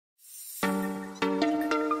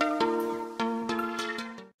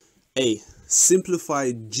A.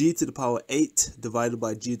 Simplify g to the power 8 divided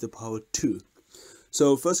by g to the power 2.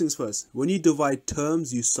 So first things first, when you divide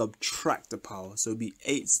terms, you subtract the power. So it'll be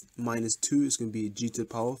 8 minus 2 is going to be g to the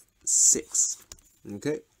power 6.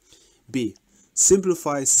 Okay. B.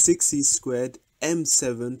 Simplify 6e squared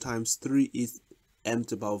m7 times 3e m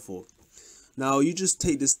to the power 4. Now you just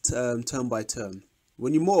take this term by term.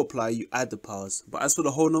 When you multiply, you add the powers. But as for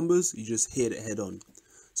the whole numbers, you just hit it head on.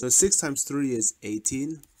 So 6 times 3 is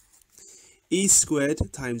 18. E squared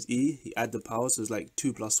times e, you add the power, so it's like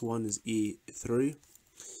 2 plus 1 is e3.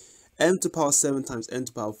 M to the power 7 times m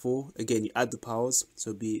to the power 4, again you add the powers, so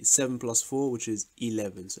it'll be 7 plus 4, which is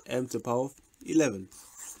 11. So m to the power 11.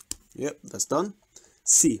 Yep, that's done.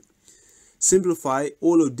 C. Simplify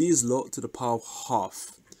all of these lot to the power of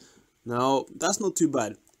half. Now that's not too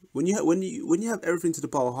bad. When you have everything to the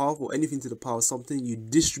power of half or anything to the power of something, you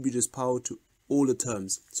distribute this power to all the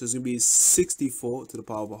terms. So it's going to be 64 to the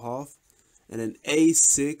power of a half. And then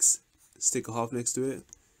A6, stick a half next to it.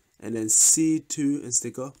 And then C2 and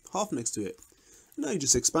stick a half next to it. Now you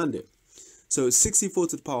just expand it. So 64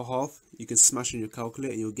 to the power of half, you can smash in your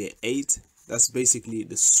calculator and you'll get 8. That's basically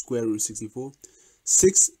the square root of 64.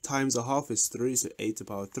 6 times a half is 3, so 8 to the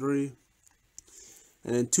power 3.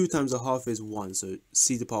 And then 2 times a half is 1, so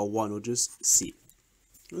c to the power 1 or just c.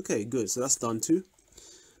 Okay, good. So that's done too.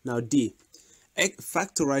 Now D.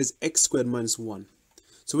 Factorize x squared minus 1.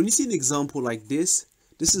 So when you see an example like this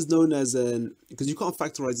is known as because you can't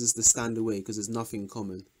factorize this the standard way because there's nothing in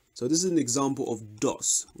common. So this is an example of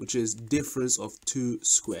DOS, which is difference of two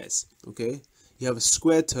squares. Okay, you have a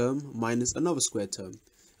square term minus another square term,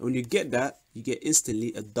 and when you get that, you get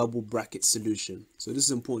instantly a double bracket solution. So this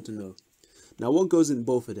is important to know. Now what goes in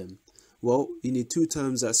both of them? Well, you need two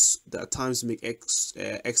terms that are times to make x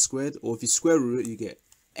squared, or if you square root it, you get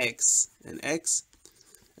x and x,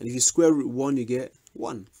 and if you square root 1, you get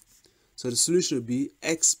 1. So the solution would be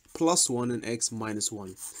x plus 1 and x minus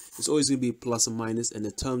 1. It's always going to be plus and minus, and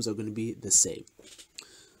the terms are going to be the same.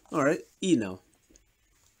 Alright, E now.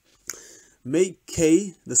 Make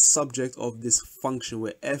k the subject of this function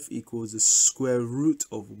where f equals the square root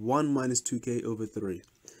of 1 minus 2k over 3.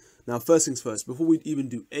 Now first things first, before we even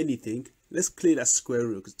do anything, let's clear that square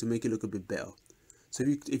root to make it look a bit better. So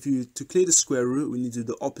to clear the square root, we need to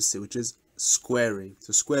do the opposite, which is squaring.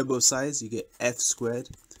 So square both sides, you get f squared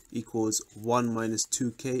equals 1 minus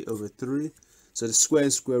 2k over 3. So the square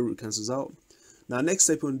and square root cancels out. Now next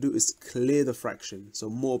step we want to do is clear the fraction. So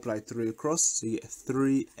multiply 3 across, so you get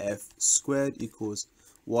 3f squared equals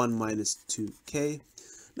 1 minus 2k.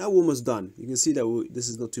 Now we're almost done. You can see that this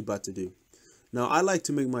is not too bad to do. Now I like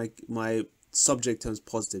to make my subject terms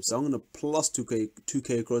positive. So I'm going to plus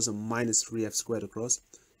 2k across and minus 3f squared across.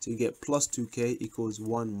 So you get plus 2k equals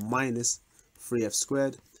 1 minus 3f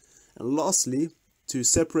squared. And lastly, to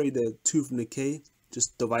separate the 2 from the k,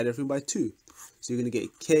 just divide everything by 2. So you're going to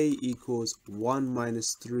get k equals 1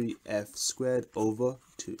 minus 3f squared over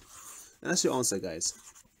 2. And that's your answer, guys.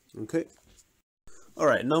 Okay.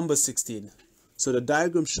 Alright, number 16. So the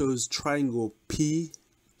diagram shows triangle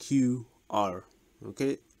PQR.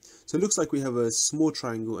 Okay. So it looks like we have a small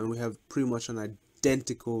triangle and we have pretty much an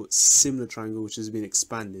identical similar triangle which has been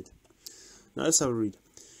expanded. Now let's have a read.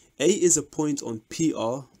 A is a point on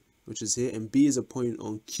PR, which is here, and B is a point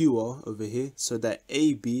on QR over here, so that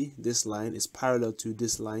AB, this line, is parallel to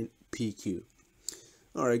this line PQ.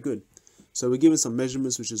 Alright, good. So we're given some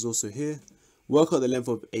measurements, which is also here. Work out the length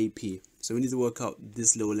of AP. So we need to work out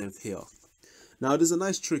this little length here. Now there's a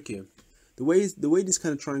nice trick here. The way these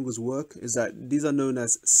kind of triangles work is that these are known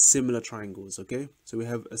as similar triangles, okay? So we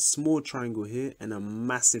have a small triangle here and a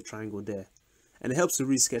massive triangle there. And it helps to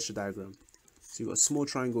re-sketch the diagram. So you've got a small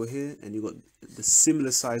triangle here and you've got the similar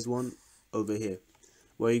sized one over here,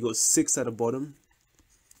 where you got 6 at the bottom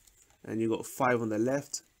and you got 5 on the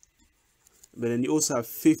left. But then you also have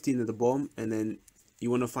 15 at the bottom, and then you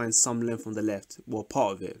want to find some length on the left, well,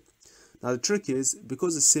 part of it. Now the trick is,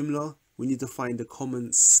 because it's similar, we need to find the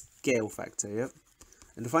common scale factor, yeah?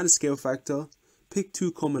 And to find the scale factor, pick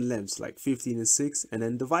 2 common lengths like 15 and 6 and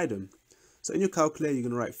then divide them. So in your calculator, you're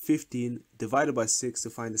going to write 15 divided by 6 to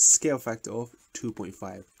find the scale factor of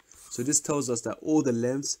 2.5. So this tells us that all the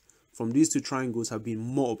lengths from these two triangles have been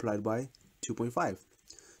multiplied by 2.5.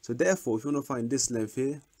 So therefore, if you want to find this length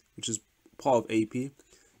here, which is part of AP, you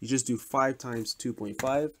just do 5 times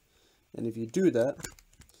 2.5. And if you do that,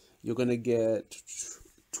 you're going to get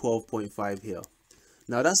 12.5 here.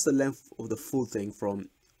 Now that's the length of the full thing from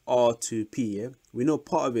R to P, yeah? We know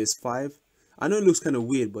part of it is 5. I know it looks kind of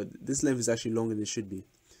weird, but this length is actually longer than it should be.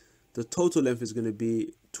 The total length is going to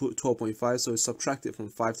be 12.5, so subtract it from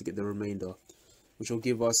 5 to get the remainder, which will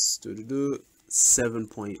give us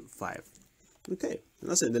 7.5. Okay, and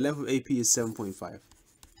that's it. The length of AP is 7.5.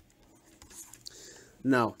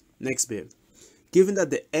 Now, next bit. Given that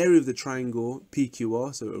the area of the triangle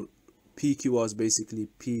PQR, so PQR is basically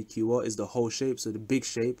PQR is the whole shape, so the big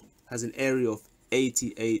shape has an area of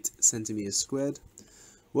 88 centimeters squared.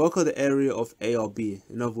 Work out the area of ARB,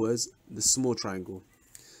 in other words, the small triangle.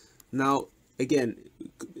 Now, again,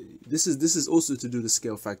 this is also to do the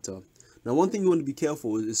scale factor. Now, one thing you want to be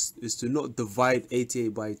careful is to not divide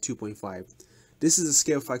 88 by 2.5. This is the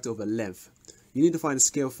scale factor of a length. You need to find a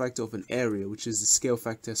scale factor of an area, which is the scale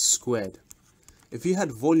factor squared. If you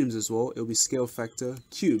had volumes as well, it will be scale factor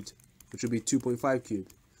cubed, which would be 2.5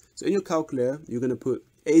 cubed. So in your calculator, you're going to put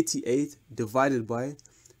 88 divided by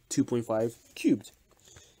 2.5 cubed.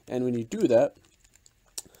 And when you do that,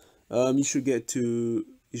 you should get a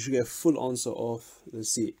full answer of,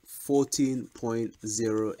 let's see,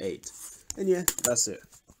 14.08. And yeah, that's it.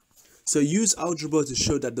 So use algebra to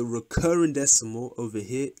show that the recurring decimal over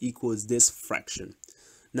here equals this fraction.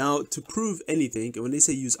 Now, to prove anything, and when they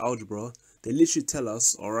say use algebra, they literally tell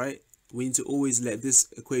us, all right, we need to always let this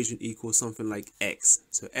equation equal something like x.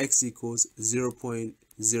 So x equals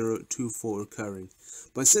 0.024 recurring.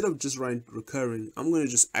 But instead of just writing recurring, I'm going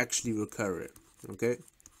to just actually recur it, okay?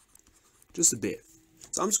 Just a bit.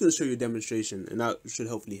 So I'm just going to show you a demonstration, and that should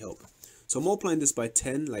hopefully help. So multiplying this by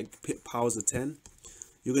 10, like powers of 10,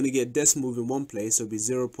 you're going to get decimal in one place, so it'll be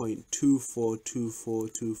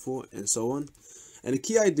 0.242424 and so on. And the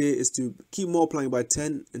key idea is to keep multiplying by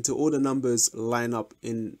 10 until all the numbers line up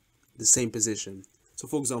in the same position. So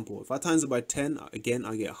for example, if I times it by 10, again,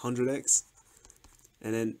 I get 100x.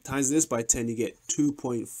 And then times this by 10, you get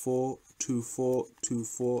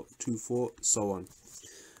 2.4242424, so on.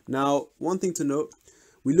 Now, one thing to note,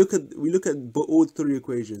 we look at all three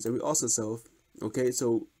equations and we ask ourselves, okay,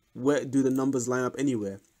 so where do the numbers line up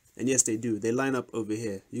anywhere? And yes, they do. They line up over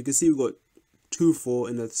here. You can see we've got 2,4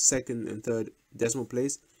 in the second and third decimal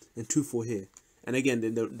place and 2,4 here. And again,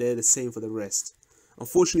 they're the same for the rest.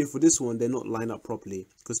 Unfortunately for this one, they're not lined up properly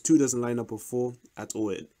because 2 doesn't line up with 4 at all.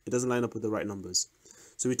 It doesn't line up with the right numbers.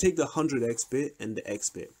 So we take the 100x bit and the x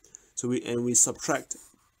bit. So we subtract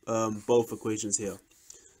both equations here.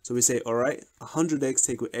 So we say, all right, 100x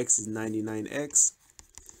take with x is 99x.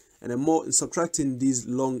 And then in subtracting these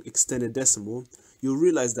long extended decimal, you'll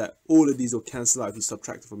realize that all of these will cancel out if you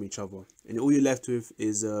subtract from each other. And all you're left with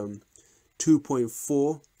is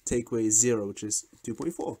 2.4 take away 0, which is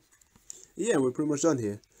 2.4. Yeah, we're pretty much done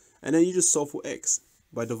here. And then you just solve for x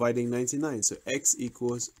by dividing 99. So x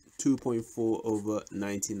equals 2.4 over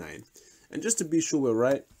 99. And just to be sure we're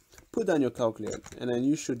right, put down your calculator. And then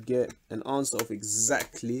you should get an answer of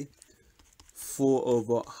exactly 4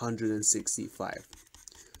 over 165.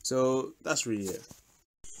 So that's really it.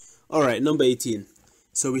 Alright, number 18.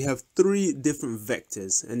 So we have 3 different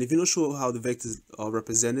vectors, and if you're not sure how the vectors are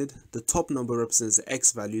represented, the top number represents the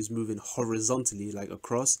x values moving horizontally, like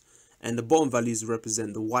across, and the bottom values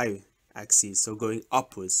represent the y axis, so going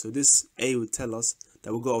upwards. So this A would tell us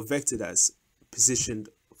that we've got a vector that's positioned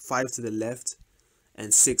 5 to the left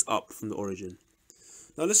and 6 up from the origin.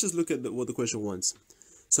 Now let's just look at what the question wants.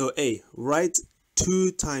 So A, write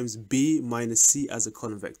 2 times b minus c as a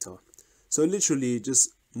column vector. So literally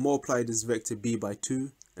just multiply this vector b by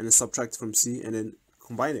 2 and then subtract from c and then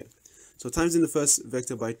combine it. So times in the first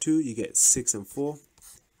vector by 2, you get 6 and 4.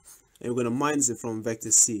 And we're going to minus it from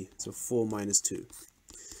vector c, so 4 minus 2.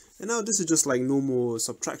 And now this is just like normal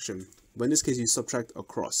subtraction, but in this case you subtract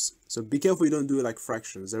across. So be careful you don't do it like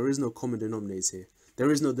fractions. There is no common denominators here.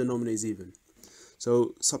 There is no denominators even.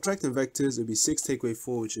 So subtracting vectors, it would be 6 take away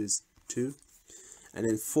 4, which is 2. And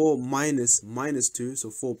then 4 minus 2, so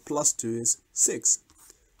 4 plus 2 is 6.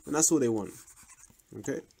 And that's all they want.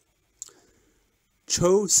 Okay.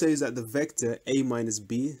 Cho says that the vector a minus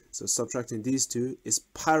b, so subtracting these two, is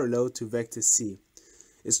parallel to vector c.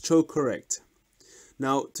 Is Cho correct?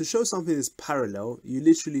 Now, to show something is parallel, you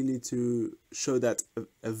literally need to show that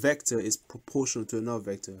a vector is proportional to another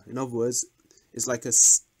vector. In other words, it's like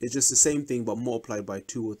it's just the same thing but multiplied by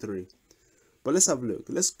 2 or 3. But let's have a look.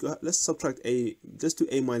 Let's subtract a. Let's do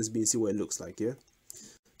a minus b and see what it looks like. Yeah.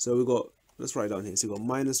 So we got. Let's write down here. So we got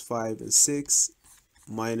minus 5 and 6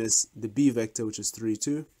 minus the b vector, which is 3,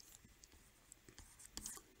 2.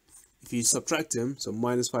 If you subtract them, so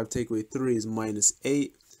minus 5 take away 3 is minus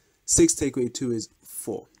 8. 6 take away 2 is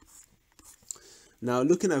 4. Now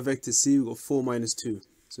looking at vector c, we got 4 minus 2.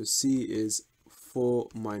 So c is 4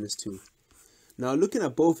 minus 2. Now looking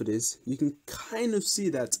at both of this, you can kind of see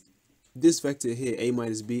that this vector here, a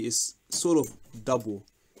minus b, is sort of double,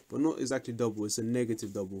 but not exactly double. It's a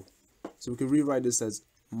negative double. So we can rewrite this as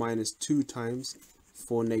minus 2 times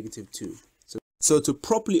 4 negative 2. So to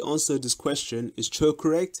properly answer this question, is Cho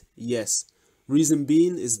correct? Yes. Reason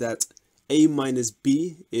being is that A minus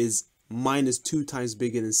B is minus 2 times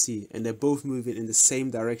bigger than C, and they're both moving in the same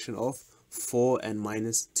direction of 4 and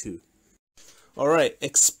minus 2. Alright,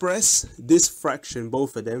 express this fraction,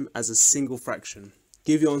 both of them, as a single fraction.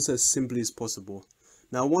 Give your answer as simply as possible.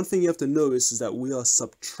 Now, one thing you have to notice is that we are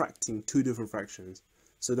subtracting two different fractions.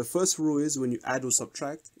 So the first rule is when you add or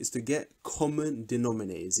subtract is to get common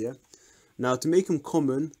denominators, yeah? Now, to make them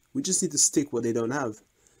common, we just need to stick what they don't have.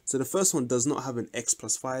 So the first one does not have an x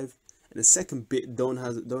plus 5, and the second bit don't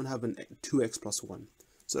have an 2x plus 1.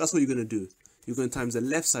 So that's what you're going to do. You're going to times the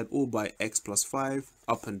left side all by x plus 5,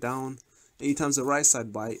 up and down, and you times the right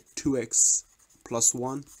side by 2x plus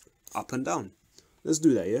 1, up and down. Let's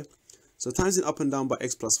do that, yeah? So times it up and down by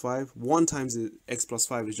x plus 5. 1 times the x plus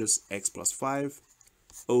 5 is just x plus 5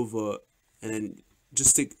 over, and then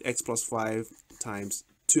just stick x plus 5 times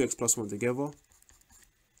 2x plus 1 together.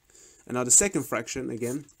 And now the second fraction,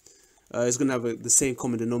 again, is going to have the same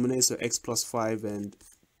common denominator, so x plus 5 and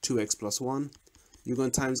 2x plus 1. You're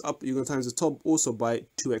going to times the top also by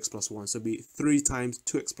 2x plus 1. So it'll be 3 times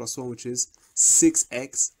 2x plus 1, which is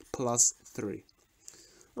 6x plus 3.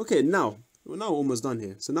 Okay, now, we're almost done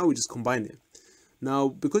here. So now we just combine it. Now,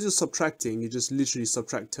 because you're subtracting, you just literally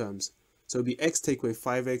subtract terms. So it'll be x take away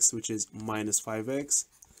 5x, which is minus 5x.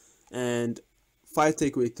 And 5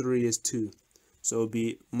 take away 3 is 2. So it'll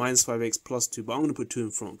be minus 5x plus 2. But I'm going to put 2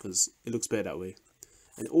 in front because it looks better that way.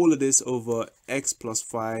 And all of this over x plus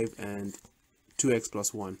 5 and 2x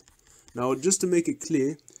plus 1. Now, just to make it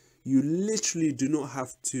clear, you literally do not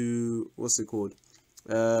have to,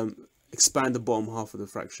 expand the bottom half of the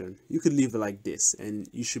fraction. You could leave it like this and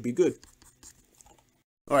you should be good.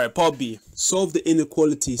 Alright, part B. Solve the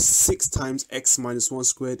inequality 6 times x minus 1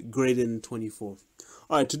 squared greater than 24.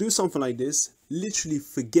 Alright, to do something like this, literally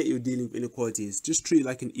forget you're dealing with inequalities. Just treat it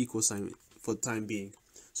like an equal sign for the time being.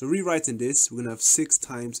 So rewriting this, we're going to have 6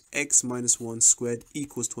 times x minus 1 squared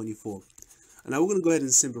equals 24. And now we're going to go ahead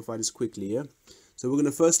and simplify this quickly, yeah? So we're going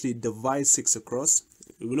to firstly divide 6 across.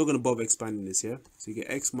 We're not going to bother expanding this, yeah? So you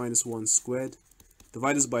get x minus 1 squared.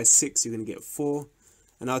 Divide this by 6, you're going to get 4.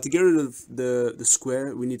 And now to get rid of the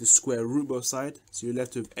square, we need to square root both sides. So you're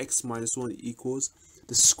left with x minus 1 equals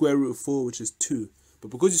the square root of 4, which is 2.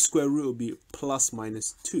 But because you square root, it will be plus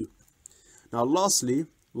minus 2. Now lastly,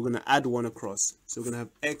 we're going to add 1 across. So we're going to have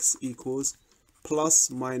x equals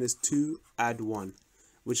plus minus 2 add 1.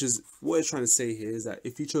 Which is what it's trying to say here is that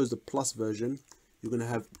if you chose the plus version, you're going to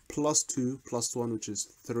have plus 2 plus 1, which is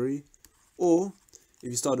 3. Or if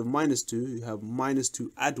you start with minus 2, you have minus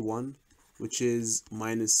 2 add 1, which is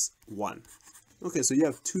minus 1. Okay, so you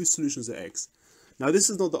have two solutions of x. Now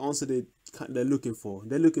this is not the answer they're looking for.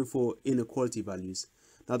 They're looking for inequality values.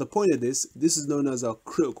 Now the point of this is known as our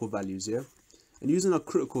critical values, yeah? And using our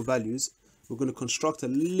critical values, we're going to construct a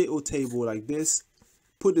little table like this.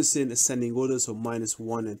 Put this in ascending order, so minus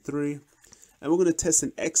 1 and 3. And we're going to test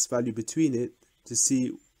an x value between it to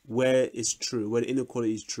see where it's true, where the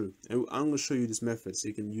inequality is true. And I'm going to show you this method so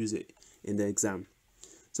you can use it in the exam.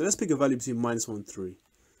 So let's pick a value between minus 1 and 3.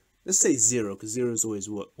 Let's say 0, because 0 is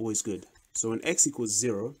always good. So when x equals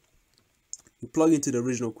 0, you plug into the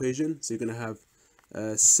original equation. So you're going to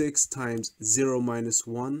have 6 times 0 minus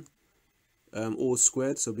 1 all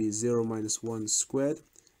squared. So it'll be 0 minus 1 squared.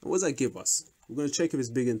 And what does that give us? We're going to check if it's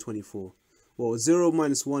bigger than 24. Well, 0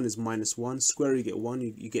 minus 1 is minus 1. Square, you get 1,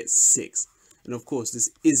 you get 6. And of course, this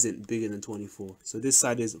isn't bigger than 24. So this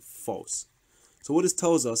side is false. So what this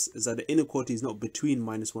tells us is that the inequality is not between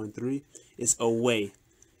minus 1 and 3. It's away.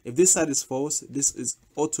 If this side is false, this is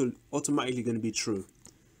automatically going to be true.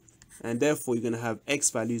 And therefore, you're going to have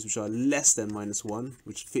x values which are less than minus 1,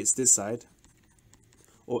 which fits this side.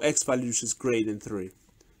 Or x value which is greater than 3.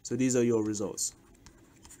 So these are your results.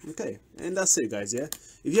 Okay, and that's it, guys, yeah?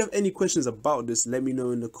 If you have any questions about this, let me know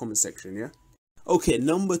in the comment section, yeah? Okay,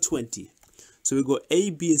 number 20. So we've got A,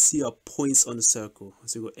 B, and C are points on the circle.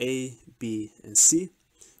 So we've got A, B, and C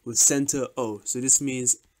with center O. So this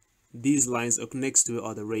means these lines up next to it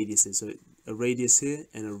are the radiuses. So a radius here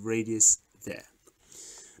and a radius there.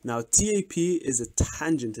 Now, TAP is a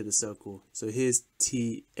tangent to the circle. So here's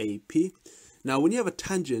TAP. Now, when you have a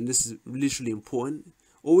tangent, this is literally important.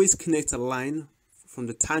 Always connect a line from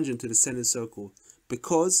the tangent to the center circle,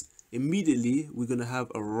 because immediately we're going to have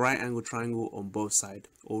a right angle triangle on both sides,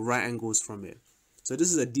 or right angles from it. So this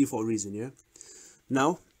is a default reason, yeah?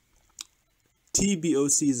 Now,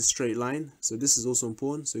 TBOC is a straight line, so this is also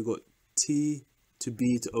important. So we've got T to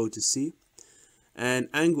B to O to C, and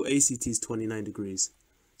angle ACT is 29 degrees.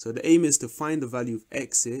 So the aim is to find the value of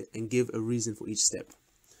x here and give a reason for each step.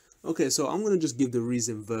 Okay, so I'm going to just give the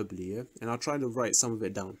reason verbally, yeah? And I'll try to write some of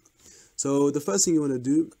it down. So the first thing you want to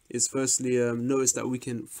do is firstly notice that we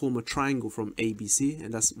can form a triangle from ABC,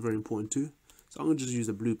 and that's very important too. So I'm going to just use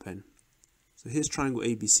a blue pen. So here's triangle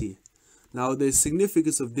ABC. Now the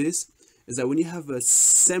significance of this is that when you have a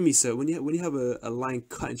semicircle, when you have a line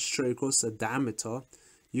cutting straight across a diameter,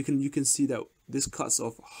 you can see that this cuts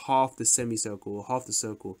off half the semicircle or half the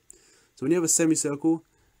circle. So when you have a semicircle,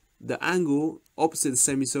 the angle opposite the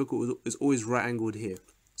semicircle is always right angled here.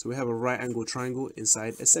 So we have a right angle triangle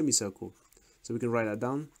inside a semicircle. So we can write that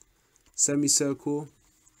down. Semicircle,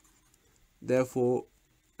 therefore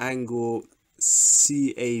angle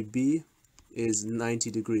CAB is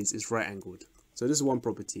 90 degrees, it's right angled. So this is one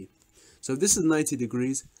property. So if this is 90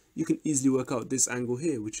 degrees, you can easily work out this angle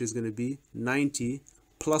here, which is going to be 90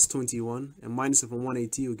 plus 21, and minus it from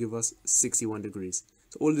 180 will give us 61 degrees.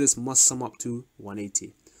 So all of this must sum up to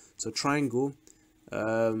 180. So triangle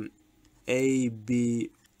ABC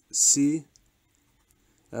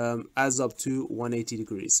adds up to 180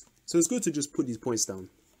 degrees. So it's good to just put these points down.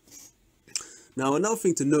 Now another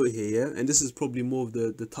thing to note here, yeah, and this is probably more of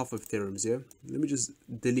the tougher theorems, yeah. Let me just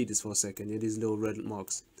delete this for a second, yeah, these little red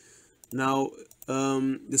marks. Now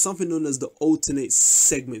there's something known as the alternate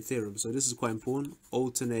segment theorem. So this is quite important.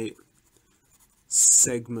 Alternate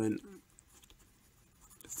segment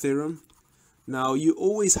theorem. Now you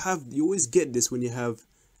always get this when you have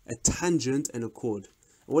a tangent and a chord.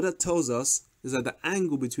 And what that tells us is that the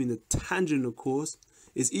angle between the tangent and the chord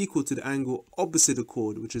is equal to the angle opposite the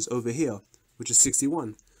chord, which is over here, which is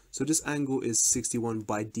 61. So this angle is 61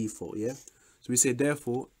 by default, yeah? So we say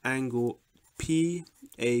therefore angle PAC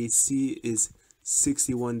is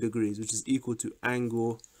 61 degrees, which is equal to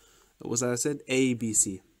angle, what was that I said?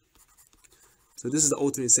 ABC. So this is the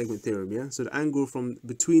alternate segment theorem, yeah? So the angle from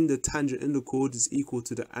between the tangent and the chord is equal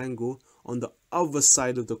to the angle on the other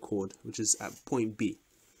side of the chord, which is at point B.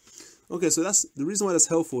 Okay, so that's the reason why that's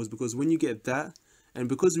helpful, is because when you get that, and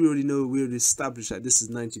because we already established that this is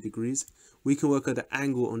 90 degrees, we can work out the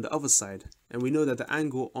angle on the other side. And we know that the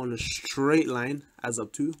angle on a straight line adds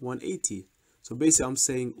up to 180. So basically I'm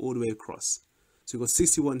saying all the way across. So you've got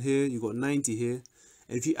 61 here, you've got 90 here.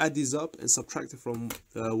 And if you add these up and subtract it from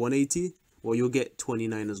 180, well, you'll get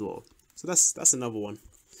 29 as well. So that's another one.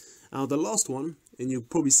 Now the last one, and you'll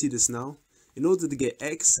probably see this now, in order to get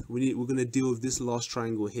x, we're going to deal with this last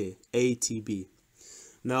triangle here, ATB.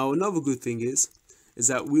 Now another good thing is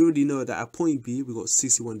that we already know that at point B we got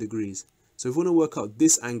 61 degrees. So if we want to work out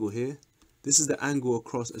this angle here, this is the angle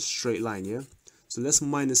across a straight line, yeah? So let's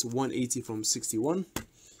minus 180 from 61.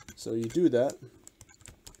 So you do that,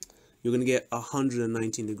 you're going to get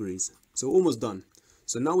 119 degrees. So almost done.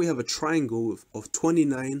 So now we have a triangle of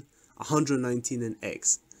 29, 119 and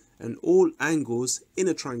x. And all angles in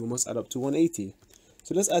a triangle must add up to 180.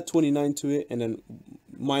 So let's add 29 to it and then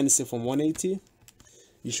minus it from 180.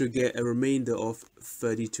 You should get a remainder of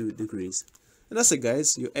 32 degrees. And that's it,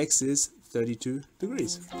 guys. Your x is 32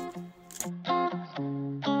 degrees.